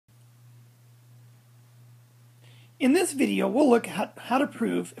In this video, we'll look at how to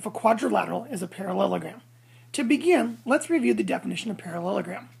prove if a quadrilateral is a parallelogram. To begin, let's review the definition of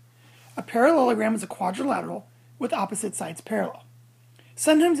parallelogram. A parallelogram is a quadrilateral with opposite sides parallel.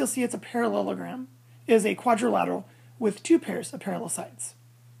 Sometimes you'll see it's a parallelogram is a quadrilateral with two pairs of parallel sides.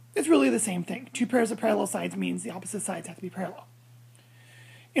 It's really the same thing. Two pairs of parallel sides means the opposite sides have to be parallel.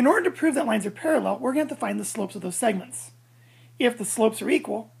 In order to prove that lines are parallel, we're going to have to find the slopes of those segments. If the slopes are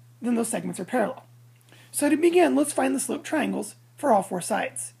equal, then those segments are parallel. So to begin, let's find the slope triangles for all four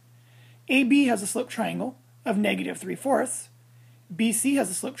sides. AB has a slope triangle of -3/4, BC has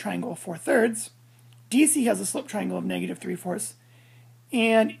a slope triangle of 4/3, DC has a slope triangle of -3/4,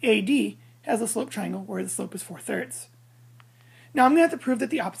 and AD has a slope triangle where the slope is 4/3. Now I'm going to have to prove that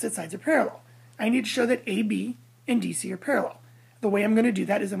the opposite sides are parallel. I need to show that AB and DC are parallel. The way I'm going to do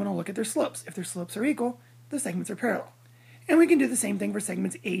that is I'm going to look at their slopes. If their slopes are equal, the segments are parallel. And we can do the same thing for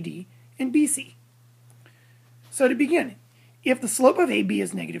segments AD and BC. So to begin, if the slope of AB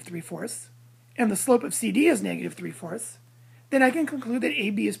is -3/4 and the slope of CD is -3/4, then I can conclude that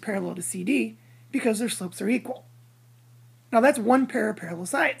AB is parallel to CD because their slopes are equal. Now that's one pair of parallel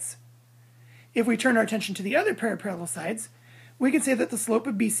sides. If we turn our attention to the other pair of parallel sides, we can say that the slope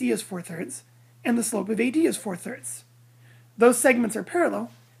of BC is 4/3 and the slope of AD is 4/3. Those segments are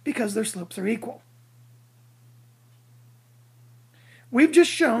parallel because their slopes are equal. We've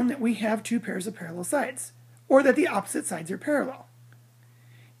just shown that we have two pairs of parallel sides, or that the opposite sides are parallel.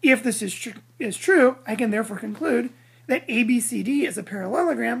 If this is true, I can therefore conclude that ABCD is a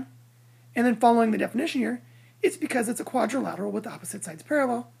parallelogram, and then following the definition here, it's because it's a quadrilateral with opposite sides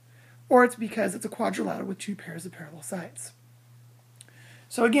parallel, or it's because it's a quadrilateral with two pairs of parallel sides.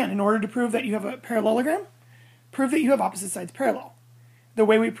 So again, in order to prove that you have a parallelogram, prove that you have opposite sides parallel. The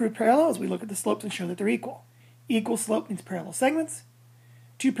way we prove parallel is we look at the slopes and show that they're equal. Equal slope means parallel segments,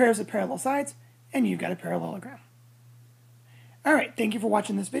 two pairs of parallel sides, and you've got a parallelogram. Alright, thank you for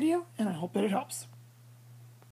watching this video, and I hope that it helps.